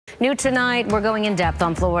New tonight, we're going in depth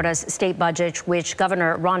on Florida's state budget, which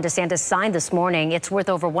Governor Ron DeSantis signed this morning. It's worth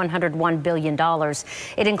over $101 billion.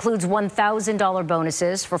 It includes $1,000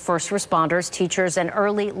 bonuses for first responders, teachers, and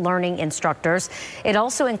early learning instructors. It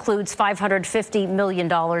also includes $550 million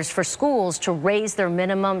for schools to raise their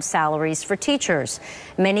minimum salaries for teachers.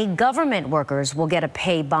 Many government workers will get a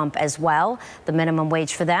pay bump as well. The minimum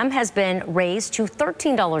wage for them has been raised to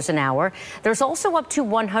 $13 an hour. There's also up to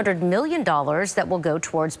 $100 million that will go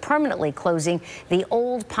towards permanently closing the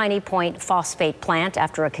old Piney Point phosphate plant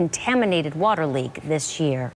after a contaminated water leak this year.